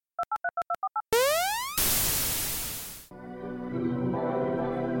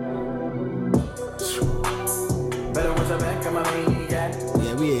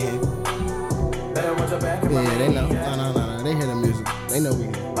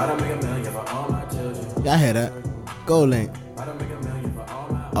Y'all hear that? Gold Link.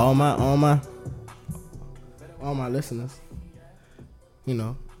 All my listeners. You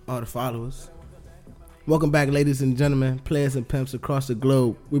know, all the followers. Welcome back, ladies and gentlemen, players and pimps across the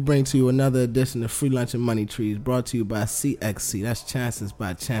globe. We bring to you another edition of Free Lunch and Money Trees, brought to you by CXC. That's Chances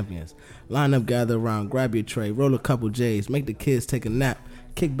by Champions. Line up, gather around, grab your tray, roll a couple J's, make the kids take a nap,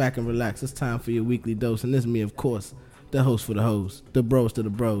 kick back and relax. It's time for your weekly dose, and this is me, of course, the host for the hoes, the bros to the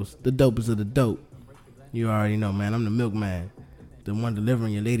bros, the dopest of the dope. You already know, man. I'm the milkman, the one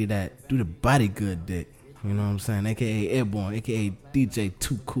delivering your lady that do the body good dick. You know what I'm saying? AKA Airborne, AKA DJ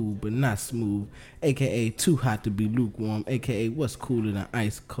Too Cool but Not Smooth, AKA Too Hot to Be Lukewarm, AKA What's Cooler Than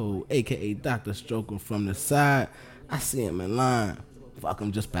Ice Cold, AKA Dr. Stroking from the side. I see him in line. Fuck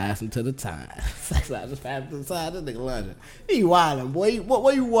him, just passing to the time. Just passing to the side. This nigga lunching. He wildin', boy.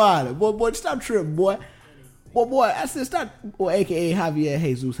 What you wildin'? Boy, stop tripping, boy. Boy, I said stop. Boy, AKA Javier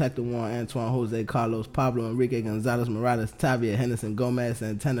Jesus, Hector Juan, Antoine, Jose, Carlos, Pablo, Enrique, Gonzalez, Morales, Tavia, Henderson, Gomez,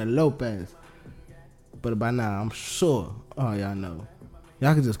 Santana, Lopez. But by now, I'm sure, y'all know.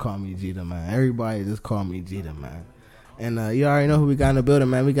 Y'all can just call me Jeter, man. Everybody just call me Jeter, man. And you already know who we got in the building,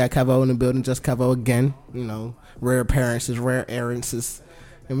 man. We got Cavo in the building, just Cavo again. You know, rare appearances, rare errances.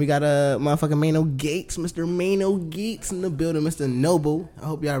 And we got motherfucking Mano Gates, Mr. Mano Gates in the building, Mr. Noble. I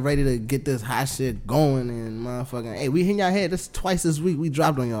hope y'all ready to get this hot shit going. And motherfucking, hey, we hitting y'all head. This twice this week. We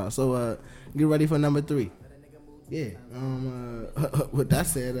dropped on y'all. So get ready for number 3. Yeah. With that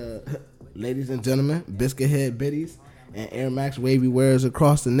said, ladies and gentlemen, biscuit head biddies and Air Max wavy wearers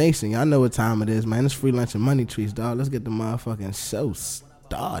across the nation. Y'all know what time it is, man. It's Free Lunch and Money Trees, dog. Let's get the motherfucking show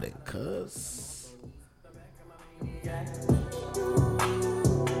started, cuz.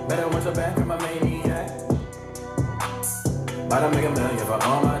 Better watch the back of my maniac. About to make $1 million for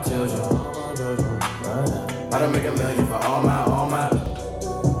all my children. About to make $1 million for all my.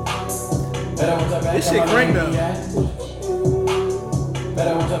 Better watch the back. This shit crank though.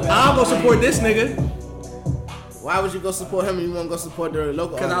 I'll go support this nigga. Why would you go support him and you want to go support the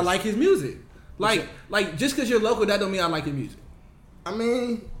local? Because I like his music. Like just because you're local, that don't mean I like your music. I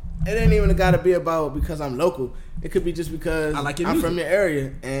mean, it ain't even gotta be about because I'm local. It could be just because I like your I'm music. from your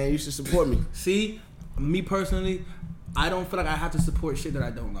area and you should support me. See, me personally, I don't feel like I have to support shit that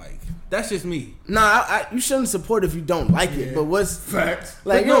I don't like. That's just me. Nah, you shouldn't support if you don't like it. But what's facts?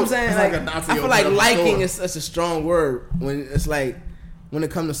 Like, you know what I'm saying? Like, I feel like liking is such a strong word when it's like when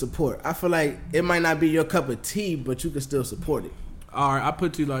it comes to support. I feel like it might not be your cup of tea, but you can still support it. All right, I put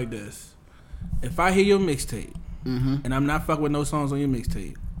it to you like this: if I hear your mixtape and I'm not fucking with no songs on your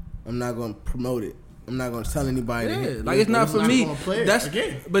mixtape, I'm not gonna promote it. I'm not gonna tell anybody. Yeah, like it's not for me. That's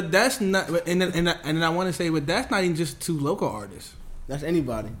again. But that's not. And then I want to say, but that's not even just two local artists. That's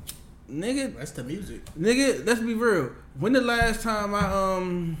anybody. Nigga, That's the music. nigga, let's be real. When the last time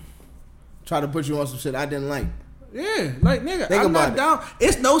I Try to put you on some shit I didn't like. yeah, like nigga, Think I'm about not down.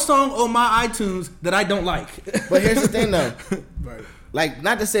 It's no song on my iTunes that I don't like. But here's the thing though. Right. Like,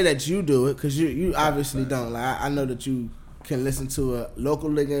 not to say that you do it, because you obviously don't. Like, I know that you can listen to a local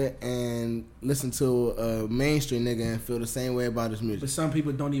nigga and listen to a mainstream nigga and feel the same way about his music. But some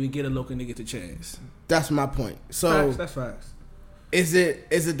people don't even get a local nigga to chance. That's my point. So That's facts. is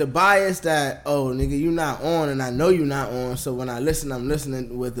it the bias that, oh nigga, you not on and I know you not on, so when I listen, I'm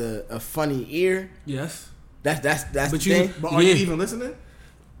listening with a funny ear? Yes. That's But the you- thing. But are you even listening?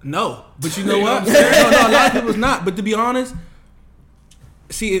 No, but you know what? No, a lot of people's not. But to be honest,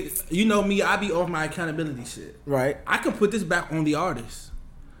 see, you know me, I be off my accountability shit. Right. I can put this back on the artist.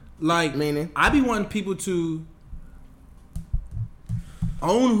 Like, Meaning? I be wanting people to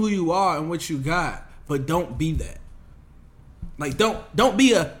own who you are and what you got, but don't be that. Like, don't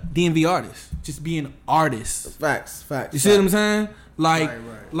be a DMV artist. Just be an artist. Facts. You see what I'm saying? Like,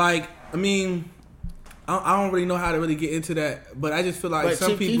 Right. I mean, I don't really know how to really get into that, but I just feel like But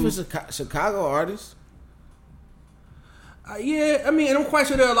some Chief Keef people. is a Chicago artist. Yeah, I mean, and I'm quite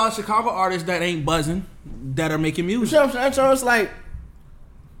sure there are a lot of Chicago artists that ain't buzzing that are making You music. see what I'm saying? So it's like,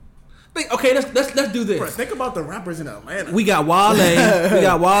 Okay, let's do this. Bro, think about the rappers in Atlanta. We got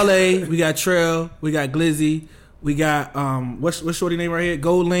Wale, we got Trell, we got Glizzy, we got what's shorty name right here?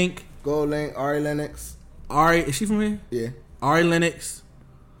 Gold Link, Gold Link, Ari Lennox. Ari, is she from here? Yeah. Ari Lennox.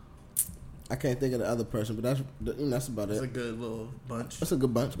 I can't think of the other person, but that's about It's a it. good little bunch. That's a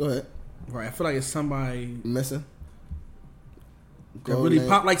good bunch. Go ahead. Right, I feel like it's somebody You missing? that Gold really Link.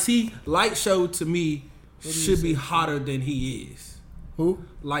 pop. Like, see, Light Show to me should be hotter than he is. Who?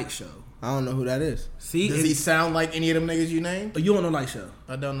 Light Show. I don't know who that is. See, Does he sound like any of them niggas you named? you don't know Light Show.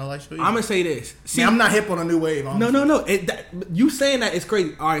 I don't know. Like, I'm gonna say this. See, I'm not hip on a new wave. Honestly. No. You saying that is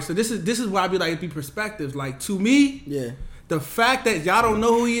crazy. All right, so this is why I be like, it be perspectives. Like, to me, Yeah. the fact that y'all don't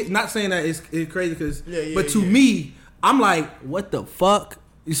know who he is, not saying that it's crazy, because, but to yeah. me, I'm like, what the fuck?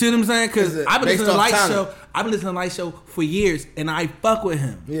 You see what I'm saying? Because I've been listening to Light Show. I've been listening to Light Show for years, and I fuck with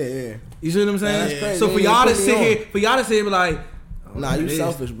him. Yeah. You see what I'm saying? That's crazy. So for y'all to sit here, and be like, nah, you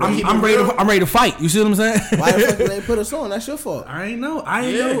selfish, bro. I'm ready to fight. You see what I'm saying? Why the fuck did they put us on? That's your fault. I ain't know.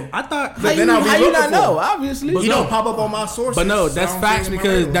 I thought. How you not know? Obviously, he don't pop up on my sources. But no, that's so facts,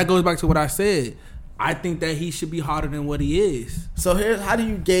 because that goes back to what I said. I think that he should be harder than what he is. So here's how do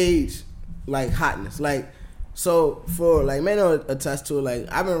you gauge like hotness? Like, so for like men attest to it, like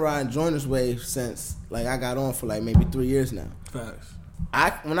I've been riding Joyner's wave since like I got on for like maybe 3 years now. Facts.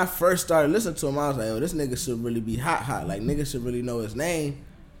 When I first started listening to him, I was like, "Oh, this nigga should really be hot. Like niggas should really know his name."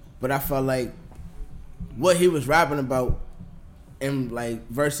 But I felt like what he was rapping about, and like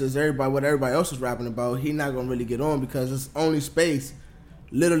versus what everybody else was rapping about, he not gonna really get on because it's only space,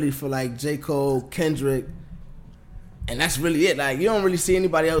 literally for like J. Cole, Kendrick, and that's really it. Like you don't really see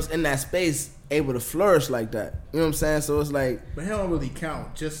anybody else in that space able to flourish like that. You know what I'm saying? So it's like, but he don't really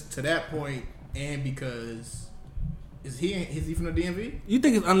count just to that point, and because. Is he from the DMV? You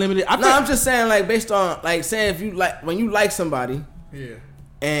think it's unlimited? I'm just saying, like, based on, like, saying if you like, when you like somebody, yeah,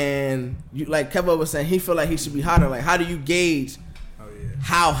 and you, like Kevin was saying, he feel like he should be hotter. Like, how do you gauge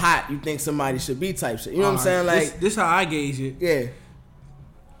how hot you think somebody should be type shit? You know what I'm saying? Like, this how I gauge it. Yeah.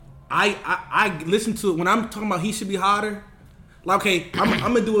 I listen to it when I'm talking about he should be hotter. Like, okay, I'm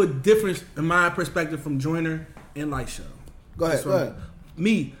gonna do a difference in my perspective from Joyner and Light Show. Go ahead.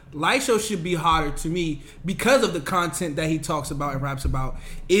 Me, Light Show should be harder to me because of the content that he talks about and raps about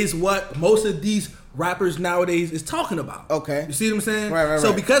is what most of these rappers nowadays is talking about. Okay. You see what I'm saying? Right.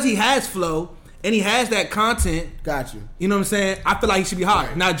 So because he has flow and he has that content, got you. You know what I'm saying? I feel like he should be harder.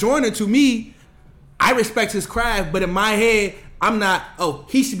 Right. Now Joyner, to me, I respect his craft, but in my head, I'm not,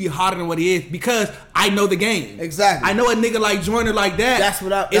 he should be harder than what he is because I know the game. Exactly. I know a nigga like Joyner like that.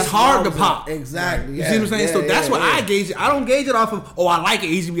 It's hard to pop. Exactly. You see what I'm saying? So that's what I gauge it. I don't gauge it off of, I like it,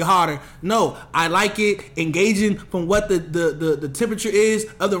 he should be harder. No, I like it engaging from what the temperature is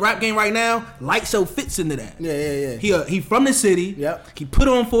of the rap game right now. Light Show fits into that. Yeah. He from the city. Yep. He put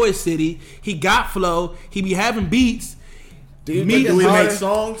on for his city. He got flow. He be having beats. Do we make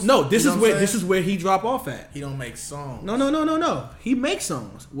songs? No, this is where he drop off at. He don't make songs. No. He makes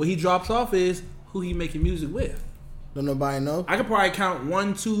songs. What he drops off is who he making music with. Don't nobody know? I could probably count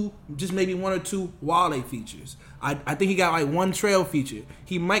 1, 2, just maybe 1 or 2 Wale features. I think he got like 1 Trail feature.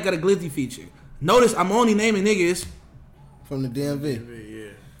 He might got a Glizzy feature. Notice I'm only naming niggas from the DMV.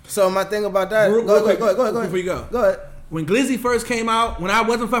 Yeah. So my thing about that. Go ahead. Before you go. Go ahead. When Glizzy first came out, when I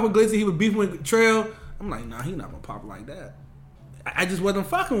wasn't fucking with Glizzy, he was beefing with Trail. I'm like, nah, he not gonna pop like that. I just wasn't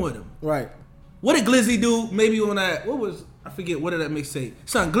fucking with him. Right. What did Glizzy do? Maybe on that. I forget. What did that mixtape?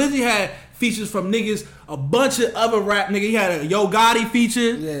 Son, Glizzy had features from niggas, a bunch of other rap niggas. He had a Yo Gotti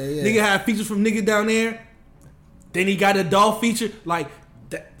feature. Yeah. Nigga had features from niggas down there. Then he got a Dolph feature. Like,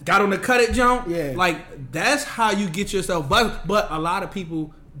 got on the Cut It jump. Yeah. Like, that's how you get yourself buzzed. But a lot of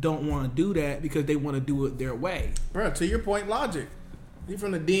people don't want to do that because they want to do it their way. Bro, to your point, Logic. He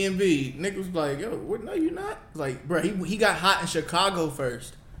from the DMV. Niggas was like, yo, what? No, you not. Like, bro, he got hot in Chicago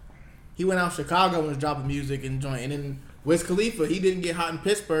first. He went out Chicago and was dropping music and joint. And then Wiz Khalifa, he didn't get hot in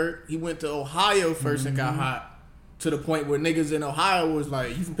Pittsburgh. He went to Ohio first and got hot to the point where niggas in Ohio was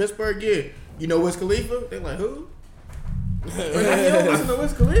like, you from Pittsburgh? Yeah. You know Wiz Khalifa? They like, who? You don't listen to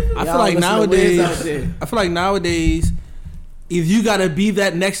Wiz Khalifa? I feel like nowadays, if you gotta be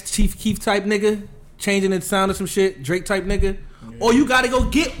that next Chief Keef type nigga, changing the sound of some shit, Drake type nigga, or you gotta go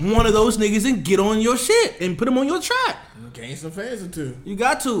get one of those niggas and get on your shit and put them on your track. Gain some fans or two. You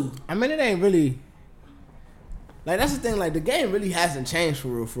got to. I mean, it ain't really. Like, that's the thing. Like, the game really hasn't changed for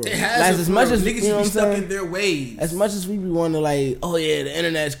real. It has. Like, as much as niggas be stuck in their ways. As much as we be wanting to, like, oh yeah, the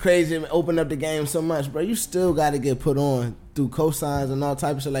internet's crazy and open up the game so much, bro. You still got to get put on through cosigns and all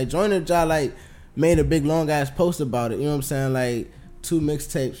type of shit. Like, Joyner Ja, like, made a big long ass post about it. You know what I'm saying? Like, 2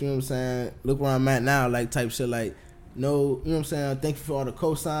 mixtapes. You know what I'm saying? Look where I'm at now. Like, type shit. Like, no, you know what I'm saying? Thank you for all the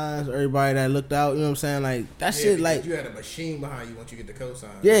cosigns, everybody that looked out. You know what I'm saying? Like, that shit, like, you had a machine behind you once you get the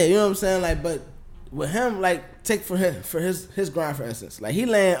cosigns. Yeah, you know what I'm saying? Like, but with him, like, take for his grind, for instance. Like, he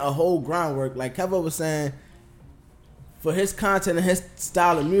laying a whole groundwork. Like Kevo was saying, for his content and his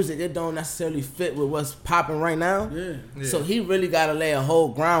style of music, it don't necessarily fit with what's popping right now. Yeah. So he really got to lay a whole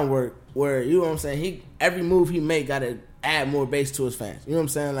groundwork where, you know what I'm saying, every move he make got to add more bass to his fans. You know what I'm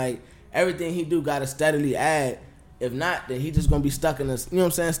saying? Like, everything he do got to steadily add. If not, then he just gonna be stuck in this, you know what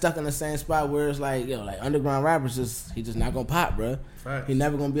I'm saying, stuck in the same spot where it's like, yo, like underground rappers he just not gonna pop, bro. Right. He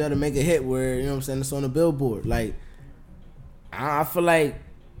never gonna be able to make a hit where, you know what I'm saying, it's on the billboard. Like, I feel like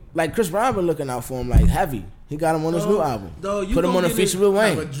like Chris Brown been looking out for him like heavy. He got him on his new album. Put him on a feature with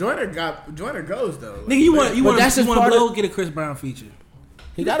Wayne. But Joyner goes though. Nigga, you want to blow? Get a Chris Brown feature.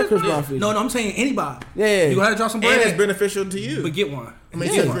 He got a Chris Brown feature. No, I'm saying anybody. Yeah, you gonna have to drop some bread. And it's beneficial to you. But get one. I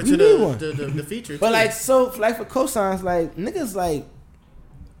mean, yeah, to the feature. But too. like, so like for cosigns, like niggas like,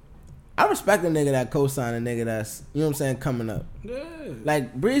 I respect a nigga that cosign a nigga that's, you know what I'm saying, coming up. Yeah.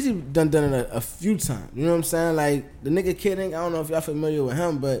 Like Breezy done it a few times. You know what I'm saying? Like the nigga Kidding, I don't know if y'all familiar with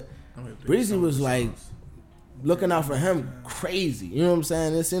him, but Breezy was like looking out for him crazy. You know what I'm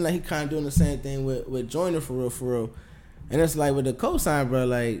saying? It seemed like he kind of doing the same thing with Joyner for real. And it's like with the cosign, bro,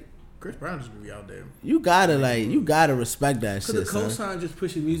 like Chris Brown just be out there. you gotta respect that shit. Because the cosign just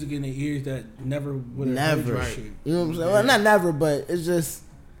pushing music in their ears that never would have Never. heard shit. You know what I'm saying? Well, not never, but it's just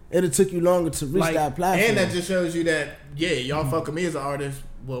it'll took you longer to reach Like, that platform. And that just shows you that y'all fuck with me as an artist.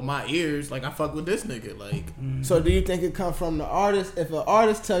 Well, my ears, like I fuck with this nigga. Like, So do you think it come from the artist? If an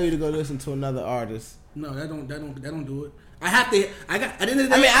artist tell you to go listen to another artist, No, that don't do it. I have to. I got. At the end of the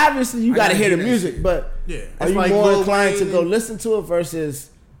day, I mean, obviously you gotta gotta hear the hear that music, shit. but yeah, are it's you like more Lil inclined to Wayne go and- listen to it versus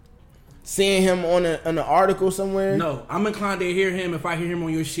seeing him on an article somewhere? No, I'm inclined to hear him if I hear him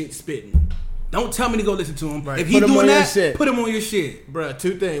on your shit spitting. Don't tell me to go listen to him. Right. If he Put him doing on your that, shit. put him on your shit. Bruh,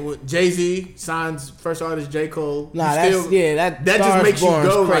 two things. With Jay-Z signs first artist J. Cole. Nah, you that that just Stars makes you Born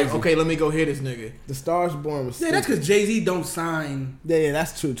is go like, crazy. okay, let me go hear this nigga. The Stars Born was Yeah, that's because Jay-Z don't sign. yeah,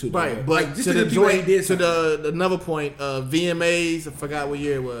 that's true too. Right, though. but Like, just to to the the people joint, that did to the another point, VMAs, I forgot what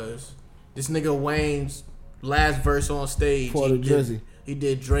year it was. This nigga Wayne's last verse on stage. For the Drizzy. He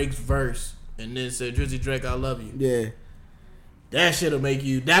did Drake's verse and then said, Drizzy Drake, I love you. Yeah, That shit'll make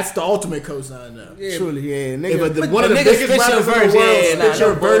you, that's the ultimate cosign now. Yeah, truly, yeah. Yeah, Nigga, but one of the niggas biggest spit your rappers in the verse, world yeah, spit nah,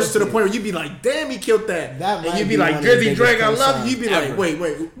 your no verse to the bullshit. point where you be like, damn, he killed that. That And might you be be like, one of the Drizzy biggest Drake, I love you. You be cosigns like,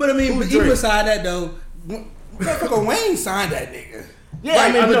 wait. But I mean, Who's even Drake? beside that though, motherfucker Wayne signed that nigga. yeah, Right,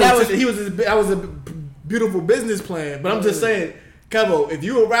 I mean, but know, that was that was a beautiful business plan. But I'm just saying, Kevo, if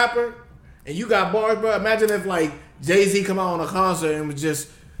you a rapper and you got bars, bro, imagine if like Jay-Z come out on a concert and just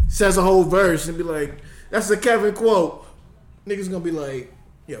says a whole verse and be like, that's a Kevin quote. Niggas gonna be like,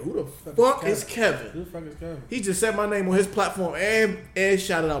 yo, who the fuck is Kevin? Who the fuck is Kevin? He just said my name on his platform and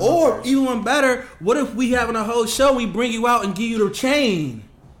shouted out my Or verse. even better, what if we having a whole show, we bring you out and give you the chain?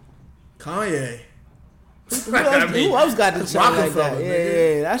 Kanye. who else got the chain like that? Rockefeller, Yeah,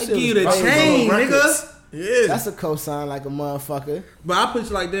 nigga. yeah, that They shit give you was the crazy. chain, Records. nigga. Yeah. That's a cosign like a motherfucker. But I put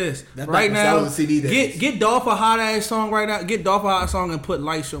it like this. That's Right back when now, that was a CD days. get Dolph a hot ass song right now. Get Dolph a hot song and put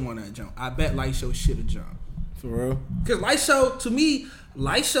Light Show on that jump. I bet Light Show shit a jump. For real. Cause Light Show, to me,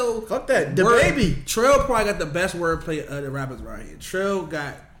 Light Show. Fuck that. The word- Baby. Trail probably got the best wordplay of the rappers right here. Trail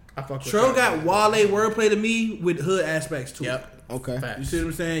got I fuck with Trail that. got Wale wordplay to me with hood aspects to it. Yep. Okay. Facts. You see what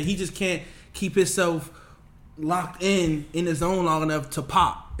I'm saying? He just can't keep himself locked in his zone long enough to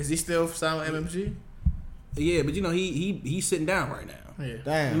pop. Is he still signed with MMG? Yeah, but you know he's sitting down right now. Yeah.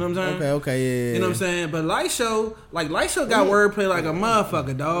 Damn. You know what I'm saying? Okay, yeah. You know what I'm saying? But Light Show got wordplay like a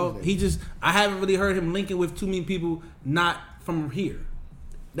motherfucker, dog. I haven't really heard him linking with too many people not from here.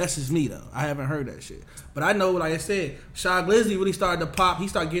 That's just me though. I haven't heard that shit. But I know, like I said, Shy Glizzy really started to pop. He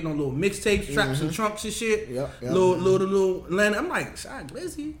started getting on little mixtapes, traps and trunks and shit. Yep. Little Atlanta. I'm like, Shy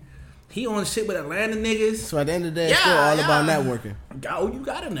Glizzy? He on shit with Atlanta niggas. So at the end of the day, it's still all about networking. Oh, you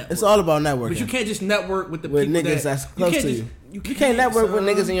got a network. It's all about networking. But you can't just network with the with people niggas that's close can't to just- you. You You can't network with son.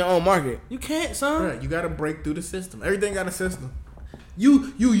 niggas in your own market. You can't, son. Right, you gotta break through the system. Everything got a system.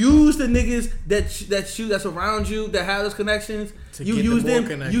 You use the niggas that's around you that have those connections. To You get use the more them,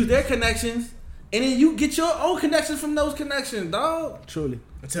 connections. use their connections, and then you get your own connections from those connections, dog. Truly.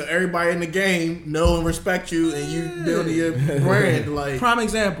 Until everybody in the game know and respect you and you build your brand. Like, Prime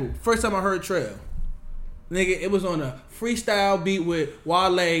example. First time I heard Trail, nigga, it was on a freestyle beat with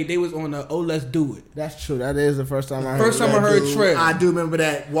Wale. They was on a Oh Let's Do It. That's true. That is the first time I heard First time that. I heard dude, Trail. I do remember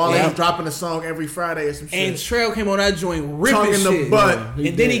that. Wale Yeah. was dropping a song every Friday or some shit. And Trail came on that joint ripping Tongue in the shit. butt. He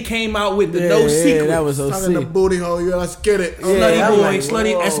And then did. he came out with the Yeah, No yeah, Secret. that was Tongue in the OC. booty hole. Yeah, let's get it. Yeah, Slutty I was Boy, like,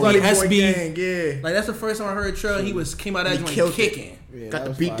 Slutty whoa. SB, Slutty Boy SB. gang, yeah. Like that's the first time I heard Trail. He came out that He joint killed it. kicking. Yeah, Got that the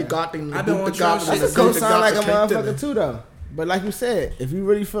was beat the fire. god thing. I've been on the Trail god. shit. That's a Beat cool the sound like a the cake to motherfucker them. too, though. But like you said, if you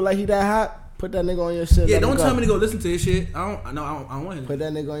really feel like he that hot, put that nigga on your shit. Yeah, let him don't go. tell me to go listen to his shit. I don't want him. Put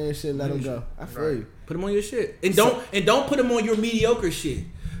that nigga on your shit. Let him go. I feel you. Put him on your shit, and don't put him on your mediocre shit.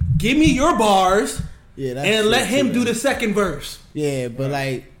 Give me your bars, Yeah, that's and true, let him too, do man. the second verse. Yeah, but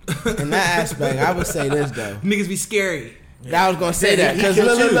like in that aspect, I would say this though. Niggas be scary. I was gonna say that he because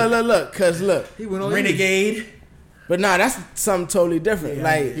killed you. look, cause look. He went on Renegade. But nah, that's something totally different. Yeah,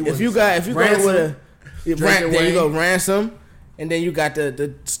 like he if was you go Ransom, with a Drake then and you Wayne. go Ransom, and then you got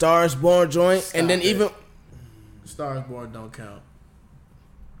the Stars Born joint, and then Stop it. even Stars Born don't count.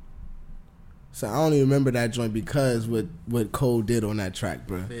 So I only remember that joint because what Cole did on that track,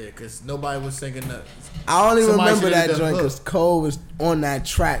 bro. Yeah, because nobody was singing that. I only Somebody remember should've that done joint hook. because Cole was on that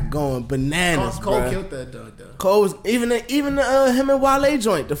track going bananas, Cole bro. killed that dog, though. Cole was even him and Wale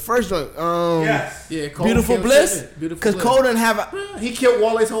joint, the first joint. Yes. Yeah, Cole Beautiful killed Bliss. shit. Beautiful Because Bliss. Cole didn't have He killed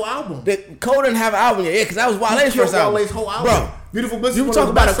Wale's whole album. Cole didn't have an album yet. Yeah, because that was Wale's He killed first album. Wale's whole album. Bro, Beautiful Bliss. you is one talk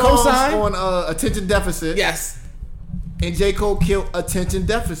of the about best a cosign? songs on Attention Deficit. yes. And J. Cole killed Attention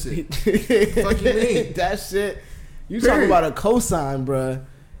Deficit. Fuck you mean? That shit. You Period. talking about a cosign, bruh.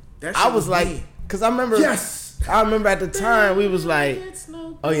 That I shit was like, mean. because I remember. Yes. I remember at the time we was like,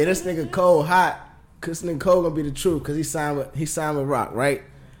 oh yeah, this nigga Cole hot. Cause this nigga Cole gonna be the truth. Cause he signed with Rock, right?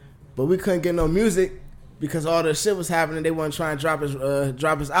 But we couldn't get no music because all the shit was happening. They wasn't trying to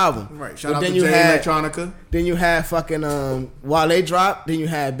drop his album. Right. Shout But out then to you Jay had- Electronica. Then you had fucking Wale drop. Then you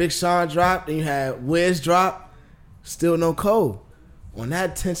had Big Sean drop. Then you had Wiz drop. Still no Cole. On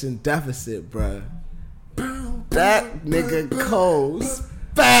that Attention Deficit, bruh. That nigga Cole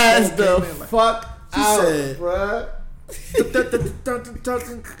spazzed the came in like- fuck He out, said- bruh.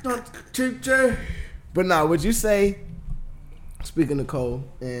 Cheap J. But nah, would you say, speaking of Cole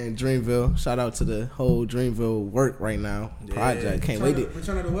and Dreamville, shout out to the whole Dreamville work right now project. Can't wait to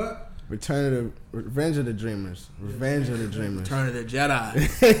Return of the what? Revenge of the Dreamers. Revenge of the Dreamers. Turn of the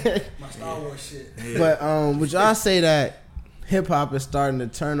Jedi. My Star Wars shit. But would y'all say that hip hop is starting to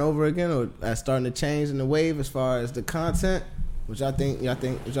turn over again, or starting to change in the wave as far as the content? Would y'all think?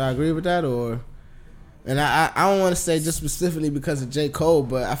 Would y'all agree with that, or? And I don't want to say just specifically because of J. Cole,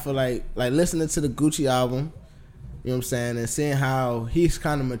 but I feel like listening to the Gucci album, you know what I'm saying, and seeing how he's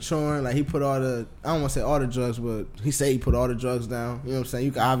kind of maturing. Like he put I don't want to say all the drugs, but he said he put all the drugs down. You know what I'm saying?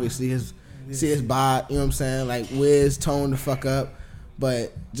 You can obviously see his bod. You know what I'm saying? Like Wiz toned the fuck up,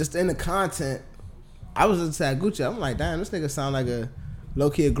 but just in the content, I was listening to that Gucci. I'm like, damn, this nigga sound like a low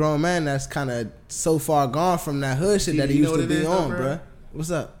key a grown man that's kind of so far gone from that hood shit that he You know used to what it be is, on, though, bruh.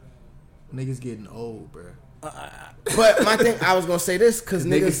 What's up? Niggas getting old, bro. But my thing, I was gonna say this because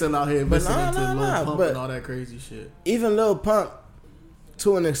Niggas niggas, still out here but listening to nah, Lil Pump but and all that crazy shit. even Lil Pump,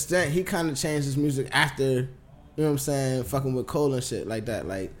 to an extent, he kind of changed his music after, you know what I'm saying, fucking with Cole and shit like that.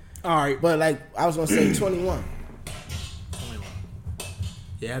 Like, All right. but like I was gonna say 21.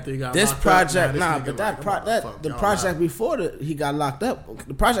 Yeah, after he got This locked project, up, nah, this but nigga that like, pro- I'm that fuck the y'all project up. before he got locked up.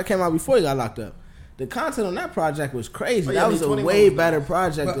 The project came out before he got locked up. The content on that project was crazy. Oh, yeah, that was a 21 way was better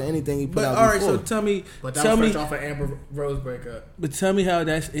project than anything he put But out all right, before. so tell me, But that tell was me, fresh off of Amber Rose breakup. but tell me how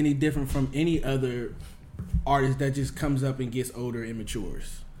that's any different from any other artist that just comes up and gets older and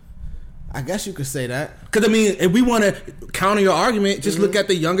matures. I guess you could say that. Because I mean, if we want to counter your argument, just look at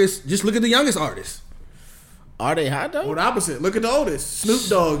the youngest. Just look at the youngest artist. Are they hot though? Or the opposite. Look at the oldest. Snoop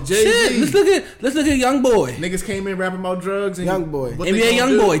Dogg, Jay Shit, Z. let's look at Young Boy, Niggas came in rapping about drugs and Young Boy. what they NBA gonna Young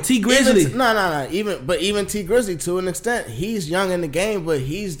do. Boy, T Grizzly. No. Even T Grizzly to an extent, he's young in the game, but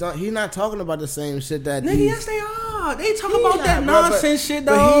he's not talking about the same shit that Nigga, these- yes they are. They talk He about not, that bro, but- nonsense shit,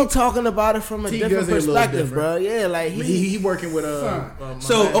 But dog. he talking about it from a T different Grizzly a little perspective, different. bro. Yeah, like He working with my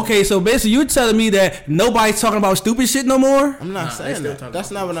So man. okay, so basically you're telling me that nobody's talking about stupid shit no more. I'm not Nah, they saying still that. talking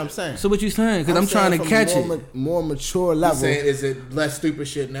That's about not what I'm saying. So what you saying? Because I'm trying to saying catch from it. more mature I'm level. saying is it less stupid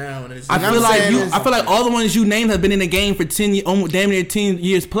shit now and it's I And feel I'm like saying is- I feel like all the ones you named have been in the game for 10, almost damn near 10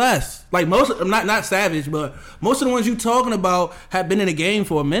 years plus. Like most, not Savage, but most of the ones you talking about have been in the game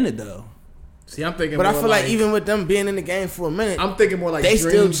for a minute though. See, I'm thinking But I more feel like even with them being in the game for a minute, I'm thinking more like They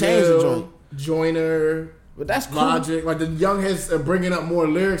still Dreamville, change the joint. Joyner, but that's cool. Logic. Like the young heads are bringing up more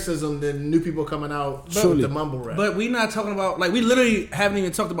lyricism than new people coming out Truly. with the mumble rap. But we not talking about like we literally haven't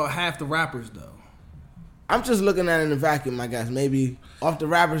even talked about half the rappers though. I'm just looking at it in a vacuum, I guess. Maybe off the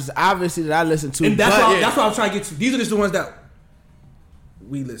rappers, obviously that I listen to. And that's but- why that's what I'm trying to get to. These are just the ones that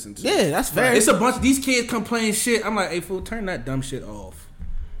we listen to. yeah, that's fair. It's a bunch of these kids come playing shit. I'm like, hey fool, turn that dumb shit off.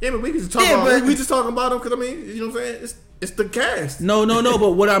 yeah, but we can just talk Yeah, about but- we just talking about them because I mean, you know what I'm saying? It's the cast. No.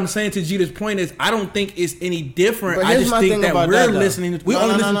 But what I'm saying to Jeter's point is, I don't think it's any different. But I here's just my think thing that about we're that, though. listening. We No,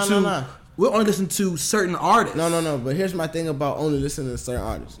 only no, listen no, to. no. We only listen to certain artists. No. But here's my thing about only listening to certain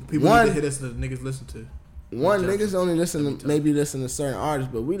artists. People One, need to hit us. The niggas listen to. niggas only listen to certain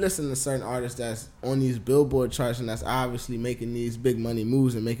artists, but we listen to certain artists that's on these Billboard charts and that's obviously making these big money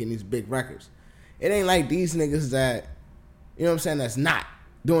moves and making these big records. It ain't like these niggas that, you know what I'm saying, that's not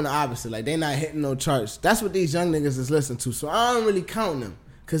doing the opposite. Like they not hitting no charts. That's what these young niggas is listening to. So I don't really count them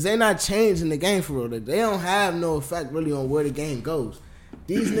because they not changing the game for real. They don't have no effect really on where the game goes.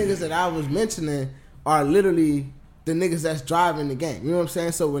 These niggas that I was mentioning are literally the niggas that's driving the game. You know what I'm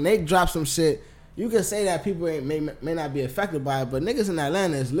saying? So when they drop some shit, you can say that people may not be affected by it, but niggas in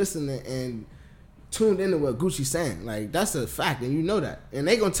Atlanta is listening and tuned into what Gucci's saying. Like that's a fact, and you know that. And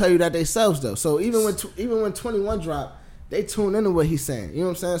they gonna tell you that themselves though. So even when 21 dropped, they tuned into what he's saying. You know what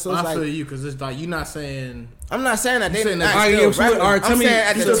I'm saying? So it's I feel like you because it's like you're not saying. I'm not saying that they saying not that- still rapping. I'm saying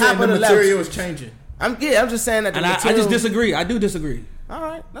at the top of the material level. is changing. I'm just saying that the And I material. just disagree. I do disagree. All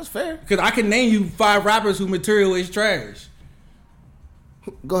right, that's fair. Because I can name you 5 rappers whose material is trash.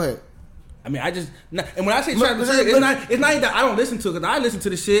 Go ahead. I mean, and when I say trash material, it's not even that I don't listen to it, because I listen to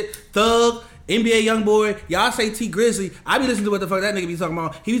the shit. Thug, NBA Youngboy, y'all say T Grizzly. I be listening to what the fuck that nigga be talking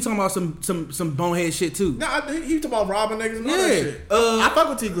about. He be talking about some bonehead shit too. Nah, he talking about robbing niggas and all that Yeah. shit. I fuck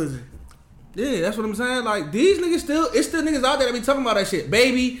with T Glizzy. Yeah, that's what I'm saying. Like, these niggas it's still niggas out there that be talking about that shit.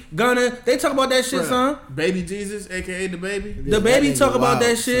 Baby, Gunna, they talk about that shit, Bruh. son. Baby Jesus, aka the baby. The Baby That nigga talk about wild,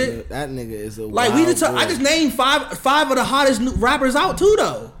 that son. shit. That nigga is a Like, wild I boy. just named five of the hottest new rappers out too,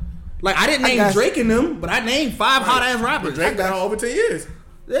 though. Like, I didn't name got Drake in them, but I named 5 hot ass rappers. Drake got over 10 years.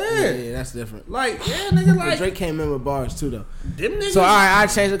 Yeah, that's different. Like, yeah, nigga, But like Drake came in with bars too though. them niggas. So all right, I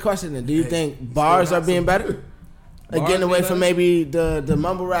changed the question then. Do you think bars are being better? Bars Getting away being from better? maybe the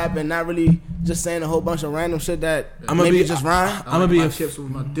mumble rap and not really just saying a whole bunch of random shit that I'ma maybe be- just rhyme. I'm gonna be my a chips with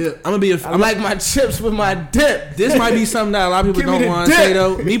my dip. I'm gonna be a. I like my chips with my dip. This might be something that a lot of people Give me don't the want to say dick.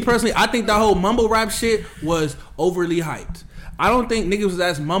 though. Me personally, I think that whole mumble rap shit was overly hyped. I don't think niggas was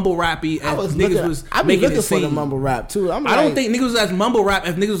as mumble rappy as niggas was I be making looking it for the seem. mumble rap too. I don't think niggas was as mumble rap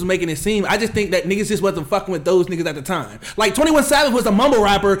as niggas was making it seem. I just think that niggas just wasn't fucking with those niggas at the time. Like 21 Savage was a mumble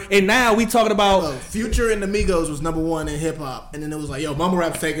rapper, and now we talking about Future and the Migos was #1 in hip hop, and then it was like, yo, mumble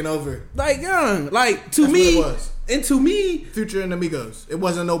rap's taking over. like young. Like to That's me, what it was. and to me, Future and the Migos. It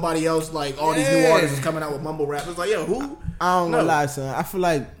wasn't nobody else. Like all these new Yeah. artists was coming out with mumble rap. It's like, yo, who? I don't No. gonna lie, son. I feel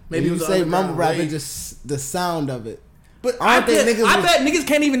like Maybe maybe it you was say the mumble rap, underground it's just the sound of it. but I I, don't think bet, niggas I was- bet niggas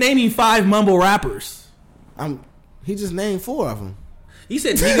can't even name me 5 mumble rappers. He just named 4 of them. He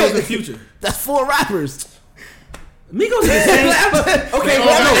said Migos and Future. That's 4 rappers. Migos is the same. Okay, They all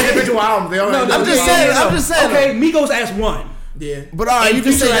well, got no. individual albums. They all No, got I'm just individual saying. I'm just saying. Okay, Migos as 1. Yeah. But all right, And you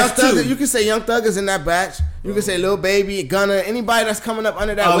can say Future Young has Thug. 2. You can say Young Thug is in that batch. You can say Lil Baby, Gunna, anybody that's coming up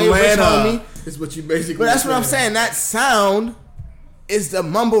under that wave, Rich Homie. is what you basically. But that's what I'm saying. That sound is the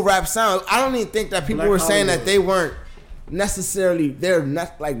mumble rap sound. I don't even think that people Black were saying Hollywood. that they weren't necessarily. They're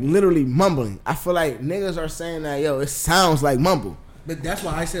not like literally mumbling. I feel like niggas are saying that it sounds like mumble. But that's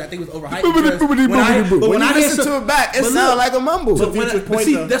why I said I think it was overhyped. Because When you listen to it back, it sounds like a mumble. But, Future's but point,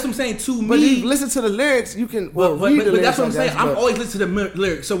 see, though. that's what I'm saying. To But me, you listen to the lyrics, you can but read the lyrics. that's what I'm I saying. guess, I'm but- always listening to the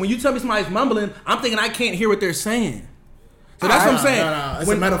lyrics. So when you tell me somebody's mumbling, I'm thinking I can't hear what they're saying. So that's what I'm saying. No,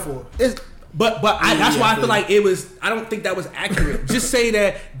 it's a metaphor. It's, But that's why I feel like it was. I don't think that was accurate. Just say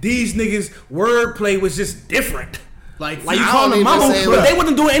that these niggas' wordplay was just different. Like you I call don't them even mumble, say but that. they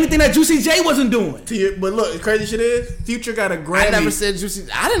wasn't doing anything that Juicy J wasn't doing. But look, the crazy shit is, Future got a Grammy. I never said Juicy.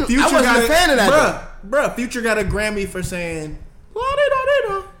 I didn't. Future I wasn't got a fan of that. Bruh, Future got a Grammy for saying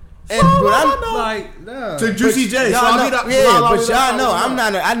And, but I'm Like, nah. to Juicy J. Y'all know, but y'all know I'm I'm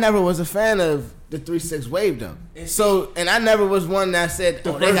not. I never was a fan of the 3-6 Wave though. So and I never was one that said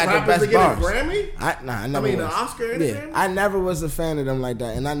The they first got the rappers best to get a bars. Grammy? I never mean, was. an Oscar and a Grammy? I never was a fan of them like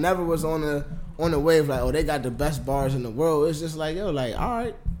that, and I never was on the wave like, oh, they got the best bars in the world. It's just like, all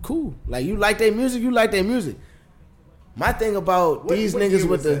right, cool. Like you like their music, you like their music. My thing about these niggas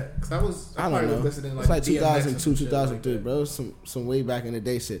with the I don't know. It's like 2002, 2003, bro. Some way back in the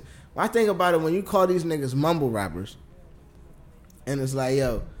day shit. My thing about it, when you call these niggas mumble rappers, and it's like,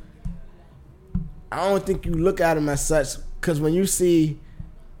 I don't think you look at them as such, because when you see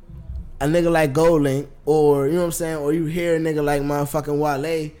a nigga like GoldLink, or you know what I'm saying, or you hear a nigga like motherfucking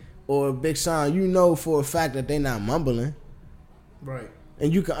Wale or Big Sean, you know for a fact that they not mumbling, Right.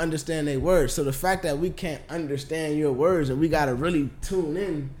 and you can understand their words. So the fact that we can't understand your words and we gotta really tune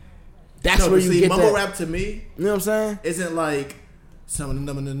in, that's where you get mumble that. rap to me You know what I'm saying? isn't like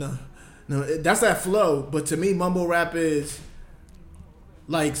no, that's that flow. But to me, mumble rap is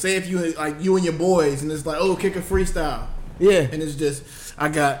like, say if you and your boys, and it's like, oh, kick a freestyle, Yeah. and it's just, I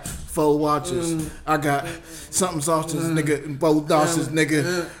got 4 watches, I got something sausages, nigga, 4 sausages,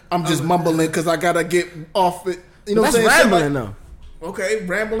 nigga. I'm just mumbling because I gotta get off it. You know That's what I'm saying? rambling though. Okay,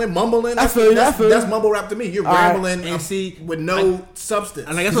 rambling, mumbling. I feel you, That's I feel that's you. mumble rap to me. You're All right, rambling and see, with no substance.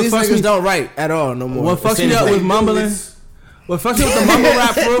 And I guess what These fucks niggas me don't write at all no more. What fucks It me seems up like- with mumbling. What fucks me with the mumble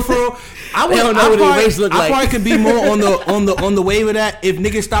rap for real. I would. They don't know I what their probably, race look I like. probably could be more on the wave of that if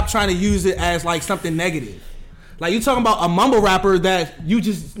niggas stop trying to use it as like something negative. Like you talking about a mumble rapper that you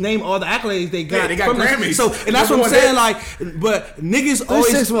just name all the accolades they got. Yeah, they got from the- Grammys. So and that's what I'm Number saying. one Like, but niggas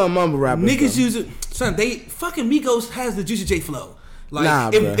always 3-6 mumble rappers. niggas though. use it. Son, they fucking Migos has the Juicy J flow. Like, Nah,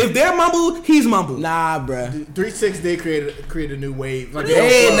 if they're mumble, he's mumble. Nah, bruh. 3-6 did create a new wave. Like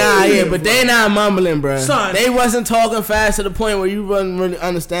But they not mumbling, bruh. Son. They wasn't talking fast to the point where you wasn't really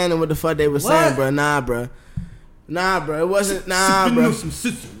understanding what the fuck they were saying, bruh. Nah, bruh. It wasn't. Nah, bruh.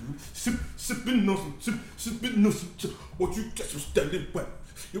 Sipping on some. What you just standing back?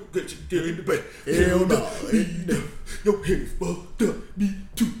 You get your in the back. Hell no. Your head is fucked up. Me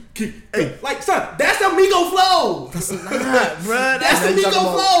too. Hey, like, son, that's the Migo flow. That's not, bruh. That's the you talking Migo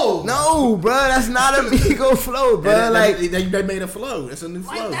about- flow. No, bruh. That's not a Migo flow, bruh. Like, they made a flow. It's a new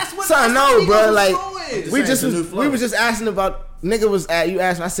flow. Like, that's what son, that's no, what bruh. Migos Like, flow is. we It's a new flow. we was just asking about. Nigga was at you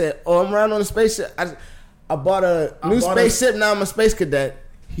asked me. I said, "Oh, I'm around on a spaceship. I bought a new spaceship. Now I'm a space cadet."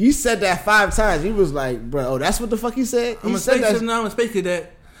 He said that 5 times. He was like, "Bro, oh, that's what the fuck he said." I'm He a said space that. cadet now. I'm a space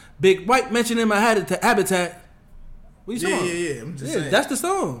cadet. Big White mentioned in my habitat. What you talking about? Yeah. I'm just Yeah, saying. that's the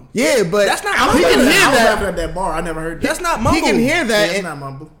song. Yeah, but That's not he mumble. can hear I was that, laughing at that bar. I never heard that. That's not mumble. He can hear Yeah, that, it's and- not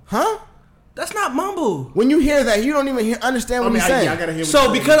mumble. huh? That's not mumble. When you hear that, you don't even understand what he's saying. I gotta hear. What So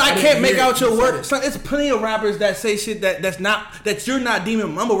you're because saying. I can't didn't make hear out it. your You said word, it. son, it's plenty of rappers that say shit that you're not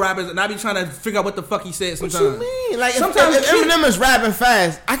deeming mumble rappers, and I be trying to figure out what the fuck he said What sometimes. you mean? Like, Sometimes if Eminem is rapping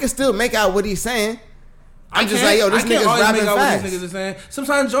fast, I can still make out what he's saying. I'm just like, yo, this I can't nigga's always rapping make out fast. what these niggas is saying.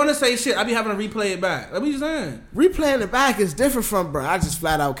 Sometimes Jonas say shit, I be having to replay it back. Like, what you saying? Replaying it back is different from, bro. I just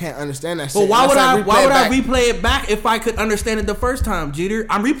flat out can't understand that But shit. why would I back. replay it back if I could understand it the first time, Jeter?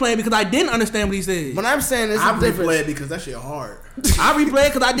 I'm replaying because I didn't understand what he said. What I'm saying is I different. replay it because that shit hard. I replay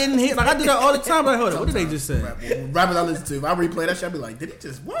it because I didn't hear. Like, I do that all the time. Like, hold on, what did they just say? Rappers I listen to, if I replay that shit, I be like, did he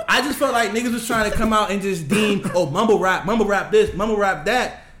just what? I just felt like niggas was trying to come out and just deem, oh, mumble rap this, mumble rap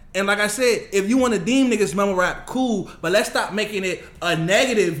that. And like I said, if you want to deem niggas mumble rap, cool, but let's stop making it a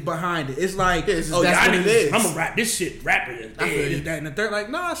negative behind it. It's like, Yeah, it's just oh, y'all that's what it niggas is. mumble rap this shit, rapper is I feel dead, you. this, that, and the third. Like,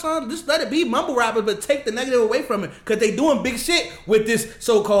 nah, son, just let it be mumble rappers, but take the negative away from it, because they doing big shit with this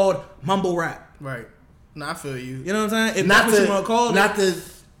so-called mumble rap. Right. No, I feel you. You know what I'm saying? If Not that's what to, you want to call it. not to,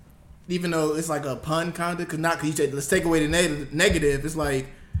 even though it's like a pun kind of, because you said let's take away the negative. It's like,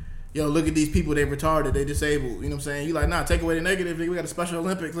 yo, look at these people, they retarded, they disabled. You know what I'm saying? You like, nah, take away the negative. We got a Special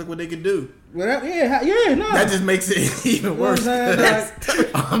Olympics. Look what they could do. no. That just makes it even worse.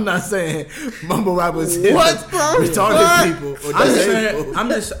 I'm not saying mumble rappers What, bro? retarded What? people or I'm just disabled.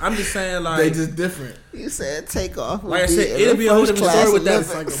 saying, I'm just saying, like, They just different. You said take off. like I said, it'll be a whole different story with that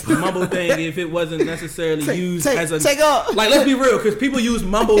Olympics. mumble thing if it wasn't necessarily used as a take off. Like, let's be real, because people use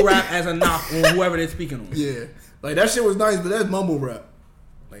mumble rap as a knock on whoever they're speaking on. Yeah. Like, that shit was nice, but that's mumble rap.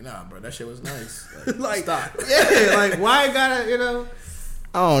 Like, nah, bro, that shit was nice. Like, stop. Yeah, like, why I gotta, you know?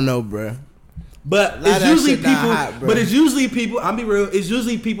 I don't know, bro. But Lot of it's that usually shit not people. hot, bro. But it's usually people. I'll be real. It's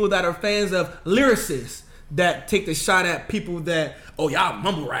usually people that are fans of lyricists that take the shot at people that, oh, y'all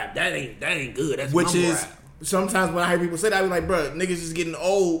mumble rap. That ain't good. That's Which mumble is, rap. sometimes when I hear people say that, I be like, bro, niggas just getting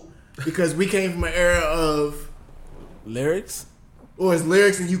old because we came from an era of, Lyrics? or his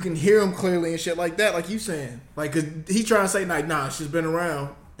lyrics and you can hear them clearly and shit like that, like you saying. Like, cause he trying to say, like, nah, she's been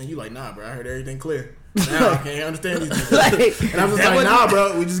around. And you like, nah, bro, I heard everything clear. Now I can't understand these things. Like, And I'm just like, nah,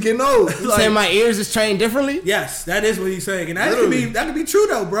 bro, we just getting old. you saying my ears is trained differently? Yes, that is what he's saying, and Literally. that could be true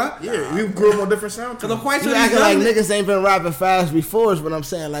though, bro. Yeah, we grew up on different sound Because I'm tones. quite You sure acting these like young niggas ain't been rapping fast before is what I'm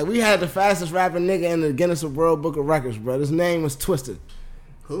saying. Like, we had the fastest rapping nigga in the Guinness World Book of Records, bro. His name was Twisted.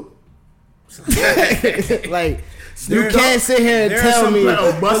 Who? Like, you There- can't sit here and There's tell some me.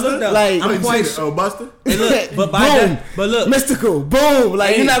 oh, Buster? But look, though, Like, I'm quite sure. Oh, Buster? Hey, look, but by boom, that, but look, mystical, boom.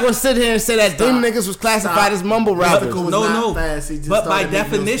 Like, Hey. you're not gonna sit here and say that them niggas was classified as mumble rappers. Mystical was no, not no. fast. He just But by started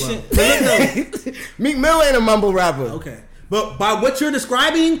making those definition, flow. but look, Meek Mill ain't a mumble rapper. though, okay. But by what you're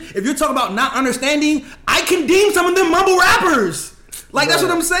describing, if you're talking about not understanding, I can deem some of them mumble rappers. Like, that's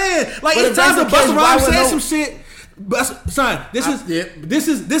what I'm saying. Like, But it's if time that's to the bust case, why around would saying no- some shit. But, son, this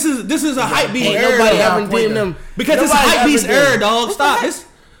is a hype beast Ain't era. nobody dog. ever deemed them Because it's a nobody hype ever beast did. era, dog. Stop. It's,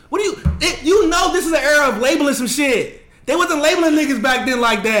 what do you know this is an era of labeling some shit. They wasn't labeling niggas back then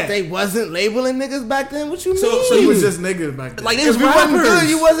like that. They wasn't labeling niggas back then. What you mean? So he was just niggas back then. like, they if was you wasn't rappers. good,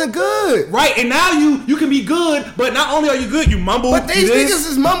 you wasn't good. Right, and now you can be good, but not only are you good, you mumble. But these you this.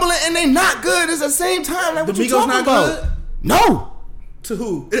 niggas is mumbling and they not good at the same time. Like, what The you Migos talking not about? good? No. To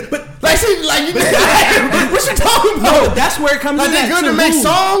who? But Like, see, like you, what you talking about? no, but that's where it comes Like, in. they at. good to make who?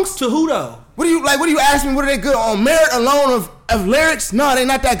 songs? To who though? What do you ask me? What are they good on merit alone of lyrics? No, they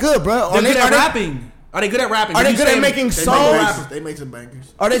not that good, bro. They're good at rapping. Are they good at rapping? Are they You good at saying- making They make songs? bangers. They make some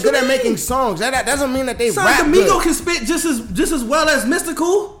bangers. Are they What good you at mean? making songs? That doesn't mean that they Son, rap the Migo good. can spit just as well as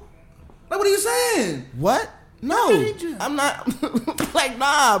Mystical. Like, what are you saying? What? No, I'm not. Like,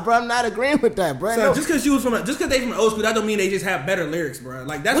 nah, bro. I'm not agreeing with that, bro. So No. just because they from the old school, that don't mean they just have better lyrics, bro.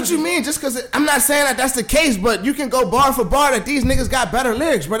 Like that's What you mean? Just because I'm not saying that that's the case, but you can go bar for bar that these niggas got better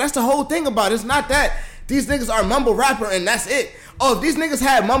lyrics, bro. That's the whole thing about it. It's not that these niggas are mumble rapper and that's it. Oh, if these niggas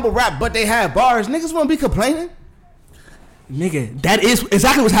had mumble rap but they had bars, niggas won't be complaining. Nigga, that is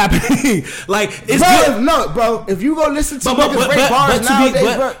exactly what's happening. Like it's Bro, good. bro. If you go listen to niggas rap bars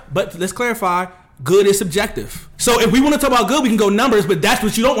nowadays, but let's clarify. Good is subjective. So if we want to talk about good, we can go numbers, but that's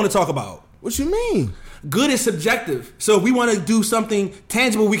what you don't want to talk about. What you mean? Good is subjective. So if we want to do something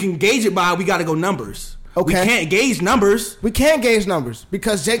tangible, we can gauge it by, we got to go numbers. Okay. We can't gauge numbers. We can't gauge numbers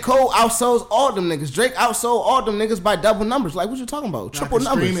because J. Cole outsells all them niggas. Drake outsold all them niggas by double numbers. Like, what you talking about? Triple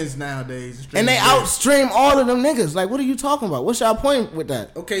numbers. Streamers nowadays. And they outstream all of them niggas. Like, what are you talking about? What's y'all point with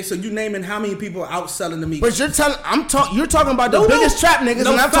that? Okay, so you naming how many people are outselling the Migos. But you're talking about the biggest trap niggas,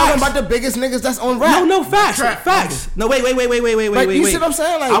 and I'm talking about the biggest niggas that's on rap. No, facts. Facts. No, wait. You see what I'm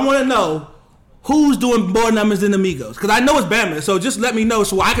saying? Like, I want to know who's doing more numbers than the Migos. Because I know it's Bama, so just let me know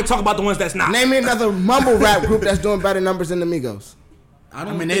so I can talk about the ones that's not. Name me another mumble rap group that's doing better numbers than the Migos.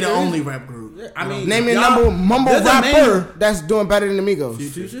 I mean, they the only rap group. I mean, name me a mumble rapper that's doing better than the Migos.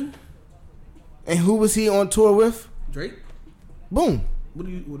 Future? And who was he on tour with? Drake? Boom. What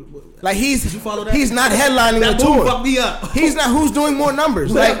do you... Like Did you follow that? he's not headlining that the tour. fucked me up. He's not. Who's doing more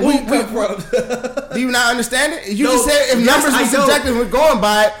numbers? Like do you not understand it? You just said if numbers were subjective, we're going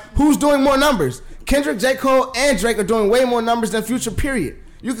by it. Who's doing more numbers? Kendrick, J. Cole, and Drake are doing way more numbers than Future. Period.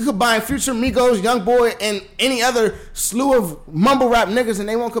 You can combine Future, Migos, YoungBoy, and any other slew of mumble rap niggas, and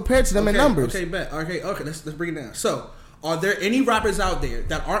they won't compare to them in numbers. Okay, bet. Okay. Let's break it down. So, are there any rappers out there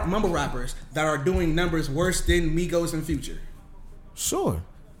that aren't mumble rappers that are doing numbers worse than Migos and Future? Sure.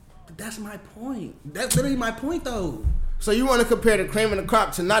 That's my point. That's literally my point, though. So you want to compare the cream of the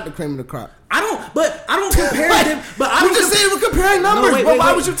crop to not the cream of the crop? I don't compare them. But I we just said we're comparing numbers. No, but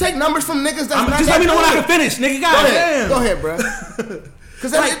why would you take numbers from niggas that's not just that let me know when I good? can finish, nigga. God damn. Go ahead, bro.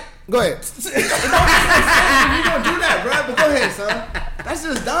 Cause go ahead. You gonna do that, bro? But go ahead, son. That's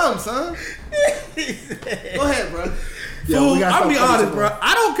just dumb, son. Go ahead, bro. Fool, I'll be honest, bro.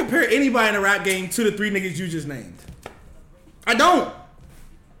 I don't compare anybody in the rap game to the three niggas you just named. I don't.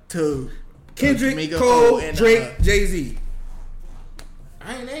 To Kendrick, Cole, and Drake, Jay-Z.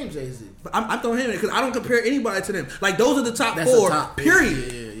 I ain't named Jay-Z. But I'm throwing him in because I don't compare anybody to them. Like, those are the top four,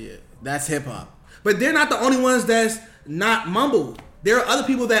 period. Yeah. That's hip-hop. But they're not the only ones that's not mumble. There are other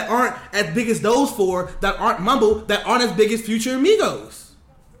people that aren't as big as those four that aren't mumble, that aren't as big as Future and Migos.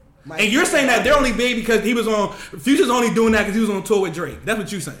 And you're saying that they're only big because he was on... Future's only doing that because he was on tour with Drake. That's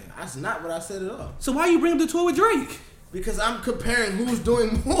what you're saying. That's not what I said at all. So why you bring him to tour with Drake? Because I'm comparing who's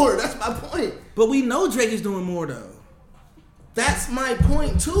doing more. That's my point. But we know Drake is doing more, though. That's my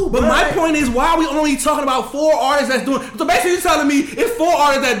point, too, But my point is, why are we only talking about 4 artists that's doing... So basically, you're telling me it's 4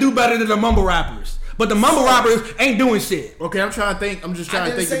 artists that do better than the mumble rappers. But the mumble rappers ain't doing shit. Okay, I'm trying to think. I'm just trying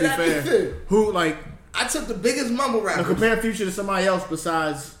to think to be fair. Either. Who, like... I took the biggest mumble rappers. Compare Future to somebody else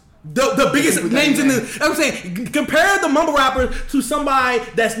besides... The biggest names in the... I'm saying, compare the mumble rappers to somebody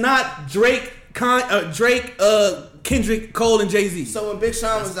that's not Drake, Kendrick, Cole, and Jay-Z. So when Big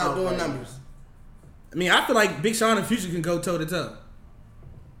Sean was out doing numbers. I mean, I feel like Big Sean and Future can go toe to toe.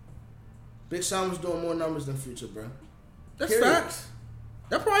 Big Sean was doing more numbers than Future, bro. That's facts.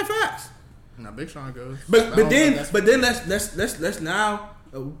 That's probably facts. Now Big Sean goes. But then let's now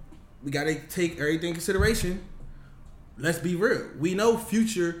we gotta take everything in consideration. Let's be real. We know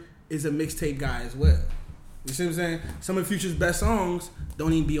Future is a mixtape guy as well. You see what I'm saying? Some of Future's best songs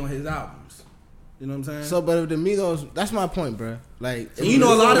don't even be on his albums. You know what I'm saying? So, but if the Migos, that's my point, bro. Like, and you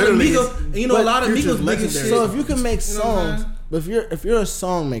know a lot of the Migos, and you know a lot of Migos biggest shit. So if you can make songs, but if you're a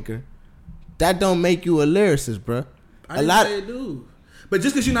song maker, that don't make you a lyricist, bro. I didn't say it do. But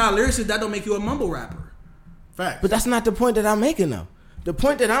just because you're not a lyricist, that don't make you a mumble rapper. Facts. But that's not the point that I'm making, though. The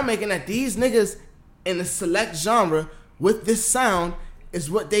point that I'm making that these niggas in the select genre with this sound is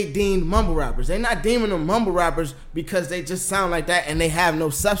what they deemed mumble rappers. They're not deeming them mumble rappers because they just sound like that and they have no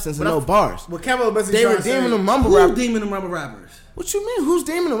substance and no bars. Well, Kevin they were deeming them mumble rappers. rappers. Who's deeming them mumble rappers? What you mean? Who's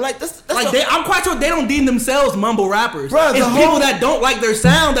deeming them? Like that's like I'm quite sure they don't deem themselves mumble rappers. Bruh, it's people that don't like their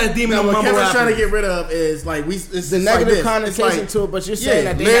sound that's deeming them mumble Kevin's rappers. Trying to get rid of is like it's the negative connotation to it. But you're saying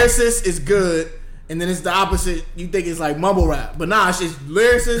that lyricist is good, and then it's the opposite. You think it's like mumble rap, but nah, it's just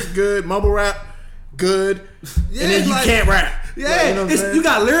lyricist good, mumble rap good, and then you can't rap. Yeah, like, you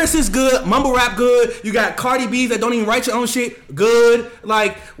got lyricists good, mumble rap good. You got Cardi B that don't even write your own shit good.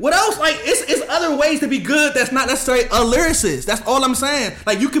 Like what else? Like it's other ways to be good. That's not necessarily a lyricist. That's all I'm saying.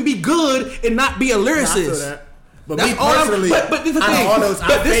 Like you can be good and not be a lyricist. But That's me all personally, but this is the out of thing. all those,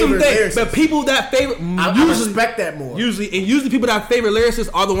 But this is the thing. lyricists. But people that favor I respect that more. Usually people that favor lyricists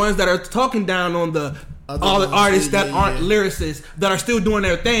are the ones that are talking down on all the artists that aren't lyricists that are still doing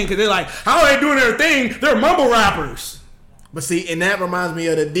their thing because they're like, how are they doing their thing? They're mumble rappers. But see, and that reminds me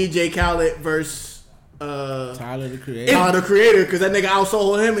of the DJ Khaled versus Tyler the Creator. Tyler the Creator, because that nigga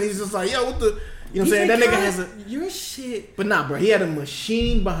outsold him, and he's just like, yo, what the, you know what I'm saying? That nigga has a, your shit. but nah, bro, he had a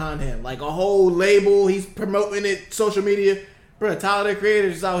machine behind him, like a whole label. He's promoting it, social media, bro. Tyler the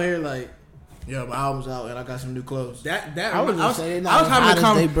Creator's just out here like, yo, my album's out and I got some new clothes. I was having a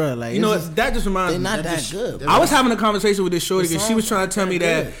conversation, bro. Like, you know, it's just- that just reminds They're me. not That that just- good. I was having a conversation with this shorty The because she was songs trying to tell me aren't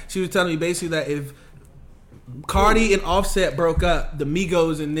that good. she was telling me basically that if Cardi and Offset broke up, the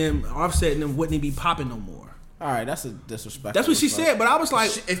Migos and them Offset and them wouldn't be popping no more. All right, that's a disrespect. That's what she said, but I was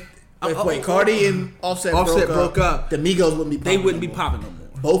like, Wait, Cardi and Offset broke up, the Migos wouldn't be popping. they wouldn't be no more. popping no more.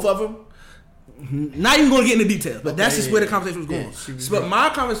 Both of them? Not even going to get into details, but Okay, that's just yeah, where the yeah. conversation was going. Yeah, she was but right. my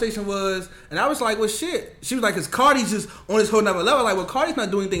conversation was, and I was like, well, shit. She was like, because Cardi's just on this whole nother level. Like, well, Cardi's not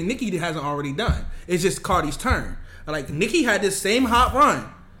doing anything Nicki hasn't already done. It's just Cardi's turn. Like, Nicki had this same hot run. You know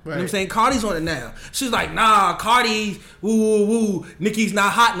what I'm Right. saying? Cardi's on it now. She's like, nah, Cardi, woo, woo, woo. Nicki's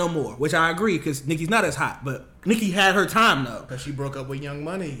not hot no more, which I agree, because Nicki's not as hot. But Nicki had her time, though. Because she broke up with Young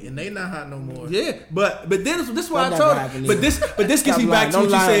Money, and they not hot no more. Yeah, but then this is what That I told never her. happened But either. this gets me back to don't what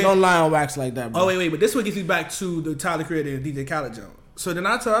you lie, said. Don't lie on wax like that, bro. Oh wait, but this one gets me back to the Tyler Creator and DJ Khaled joke. So then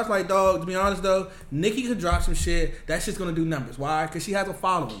I told her, I was like, dog, to be honest though, Nicki could drop some shit. That shit's gonna do numbers. Why? Because she has a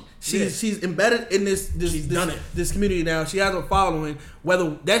following. She's embedded in this done it. this community now. She has a following.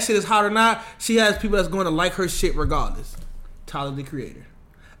 Whether that shit is hot or not, she has people that's going to like her shit regardless. Tyler the Creator.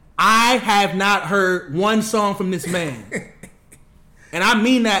 I have not heard one song from this man. And I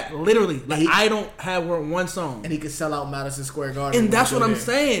mean that literally. Like, I don't have heard one song. And he could sell out Madison Square Garden. And that's when what he I'm go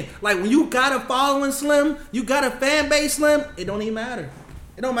there. saying. Like, when you got a following, Slim, you got a fan base, Slim, it don't even matter.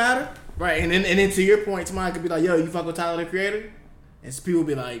 It don't matter. Right, and then to your point, somebody could be like, yo, you fuck with Tyler the Creator? And some people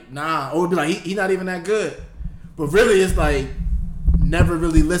be like, nah. Or it'd be like, he not even that good. But really, it's like, never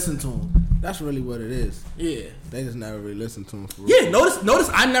really listen to him. That's really what it is. Yeah. They just never really listen to him for real. Yeah, notice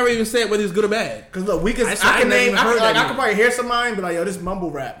I never even said whether it's good or bad. Because look, we could, I I can never name, even I heard could, like, that I could probably hear somebody and be like, yo, this mumble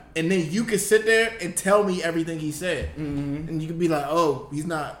rap. And then you could sit there and tell me everything he said. Mm-hmm. And you could be like, oh, he's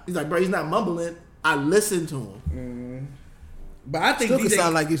like, bro, he's not mumbling. I listened to him. But I think Still could DJ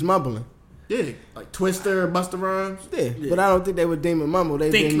sound like he's mumbling. Yeah. Like Twister, Busta Rhymes. Yeah, but I don't think they would deem it mumble.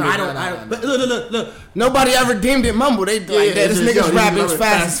 They think deem no, it- I don't. But look. Nobody ever deemed it mumble. They like, yeah, this it's just, nigga's yo, rapping he's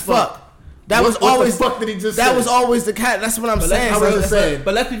fast as fuck. That was What the always fuck did he just that say? was always the cat. That's what I'm saying. I So was it's just saying.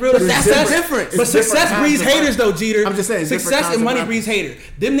 But let's be real. But that's the difference. But It's success different breeds kinds of haters, though, Jeter. I'm just saying, it's different Success kinds and of money rappers. breeds haters.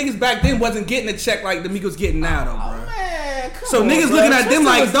 Them niggas back then wasn't getting a check like the Migos getting now, though, bro. Man, come So on, niggas bro. looking at them Twister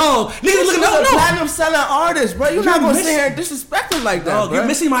like, was- dog. Niggas Twister looking was at a no. platinum selling artist, bro. You're not You gonna miss- sit here and disrespect him like that, Dog, bro. you're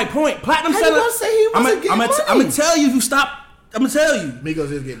missing my point. Platinum How you selling. gonna say he wasn't getting money? I'm gonna tell you if you stop. I'm gonna tell you.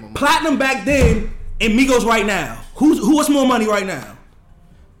 Migos is getting more money. Platinum back then and Migos right now. Who wants more money right now?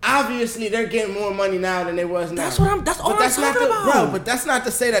 Obviously, they're getting more money now than they was now. That's all I'm But talking not to, about. bro. But that's not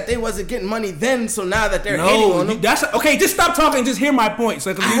to say that they wasn't getting money then. So now that they're hating No, on them, that's okay. Just stop talking. And just hear my point. So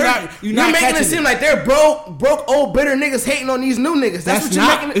I you're heard- not you're not making it catching seem like they're broke, old bitter niggas hating on these new niggas. That's what you're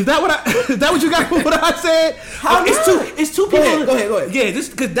not. making it. Is that what I? Is that what you got? What I said? How it's not? It's two Go people. ahead, go ahead. Yeah, just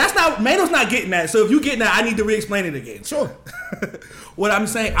because that's not. Mano's not getting that. So if you getting that, I need to re-explain it again. Sure. What I'm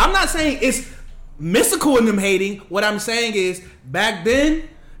saying, I'm not saying it's mystical in them hating. What I'm saying is back then,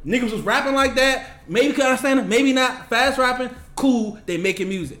 niggas was rapping like that. Maybe can understand it, maybe not. Fast rapping, cool. They making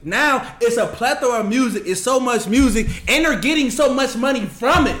music. Now it's a plethora of music. It's so much music, and they're getting so much money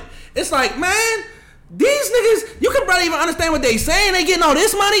from it. It's like, man, these niggas, you can barely even understand what they saying. They getting all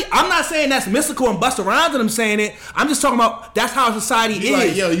this money. I'm not saying that's mystical and Busta Rhymes and I'm saying it. I'm just talking about that's how society You is.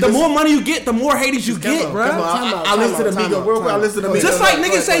 like, yo, you the listen- more money you get, the more haters you get, bro. I listen to Migos. Real quick, I listen to Migos. Just like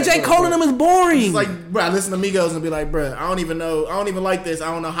niggas say J. Cole and them is boring. It's like, bro, I listen to Migos and be like, bro, I don't even know. I don't even like this.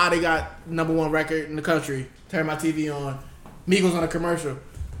 I don't know how they got #1 record in the country. Turn my TV on. Migos on a commercial.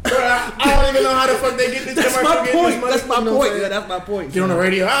 Bro, I don't even know how the fuck they get this That's commercial. my get this point. money, That's my you know what I'm point. saying? Yeah, that's my point. Get on the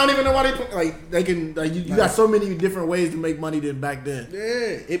radio. I don't even know why they put, like, they can, like, you got so many different ways to make money than back then. Yeah,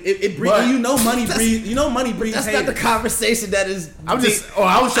 it breeds. But- You know, money breeds. You know, money breeds. That's not the conversation that is. I'm just,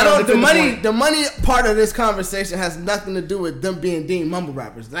 I was I trying to don't. The defend money, point. the money part of this conversation has nothing to do with them being deemed mumble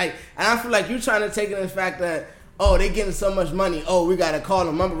rappers. Like, and I feel like you're trying to take it in the fact that, oh, they getting so much money. Oh, we gotta call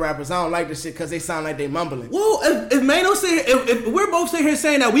them mumble rappers. I don't like this shit because they sound like they mumbling. Well, if Mano say, if we're both sitting here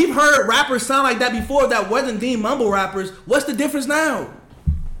saying that we've heard rappers sound like that before that wasn't deemed mumble rappers, what's the difference now?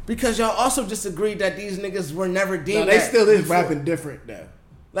 Because y'all also just agreed that these niggas were never deemed. No, they that still is before. rapping different, though.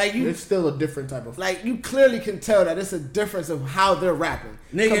 Like you, It's still a different type of. like you clearly can tell that it's a difference of how they're rapping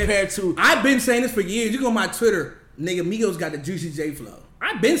compared to. I've been saying this for years. You go on my Twitter, nigga. Migos got the Juicy J flow.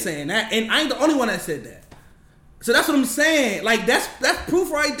 I've been saying that, and I ain't the only one that said that. So that's what I'm saying. Like that's proof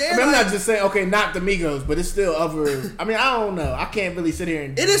right there. I mean, I'm like, not just saying okay, not the Migos, but it's still other. I mean, I don't know. I can't really sit here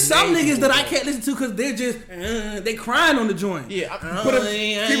and. it is some name niggas people, that I can't listen to because they're just they crying on the joint. Yeah, but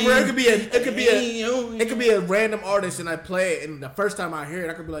it could be a random artist, and I play it, and the first time I hear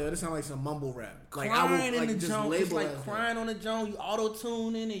it, I could be like, "Oh, this sounds like some mumble rap." Like I Crying would in like the just joint. label It's like it. crying on the joint. You auto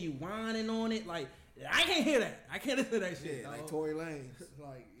tuning and you whining on it. Like I can't hear that. I can't listen to that shit. Yeah, like dog. Tory Lanez.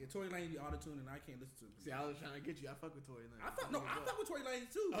 Like Tory Lanez, you auto tuning. I can't listen to. See, I was trying to get you. I fuck with Tory Lanez. I fuck with Tory Lanez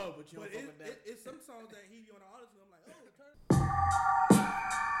too. Oh, but you don't fuck with that. It's some songs that he be on the auto tune. I'm like, oh, turn.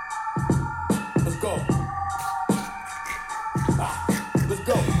 Let's go. Let's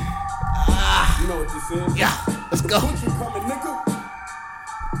go. You know what this is? Yeah, let's go. Put you coming, nigga.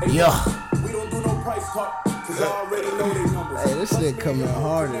 Hey, Yeah. We don't do no price talk, cause I already know they numbers. Hey, this shit coming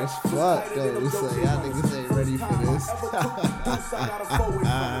hard as fuck though. We say y'all niggas ain't ready for this.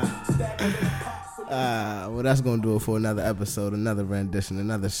 Well, that's gonna do it for another episode, another rendition,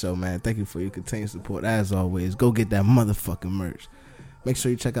 another show, man. Thank you for your continued support. As always, go get that motherfucking merch. Make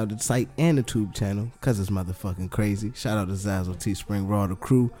sure you check out the site and the tube channel, cause it's motherfucking crazy. Shout out to Zazzle, Teespring, Raw, the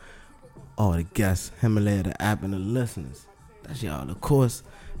crew, all the guests, Himalaya, the app, and the listeners. That's y'all, of course.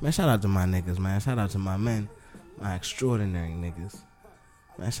 Man, shout out to my niggas, man. Shout out to my men, my extraordinary niggas.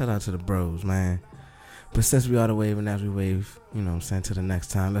 Man, shout out to the bros, man. But since we are the wave and as we wave, you know what I'm saying, to the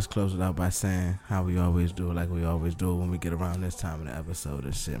next time, let's close it out by saying how we always do, like we always do when we get around this time of the episode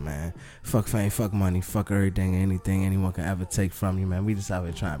and shit, man. Fuck fame, fuck money, fuck everything and anything anyone can ever take from you, man. We just out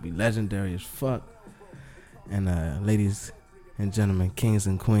here trying to be legendary as fuck. And ladies and gentlemen, kings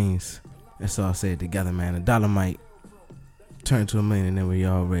and queens, let's all say it together, man. A dollar might turn to $1 million and then we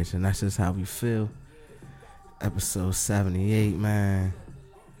all rich. And that's just how we feel. Episode 78, man.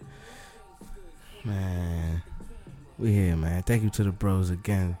 Man, we here, man. Thank you to the bros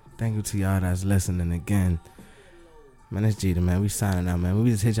again. Thank you to y'all that's listening again. Man, it's Jeter, man. We signing out, man.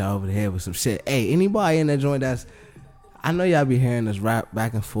 We just hit y'all over the head with some shit. Hey, anybody in that joint that's... I know y'all be hearing us rap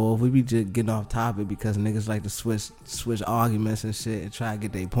back and forth. We be just getting off topic because niggas like to switch arguments and shit and try to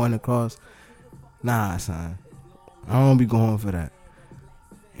get their point across. Nah, son. I don't be going for that.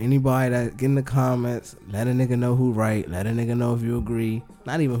 Anybody that get in the comments, let a nigga know who right. Let a nigga know if you agree.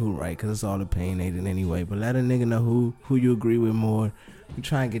 Not even who right, because it's all opinionated anyway. But let a nigga know who you agree with more. We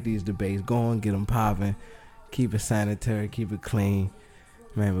try and get these debates going, get them popping. Keep it sanitary, keep it clean.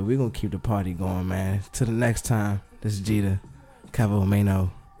 Man, but we going to keep the party going, man. Till the next time, this is Jeter, Kevo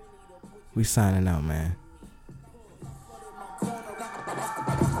Mano. We signing out, man.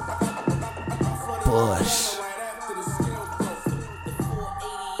 Bush.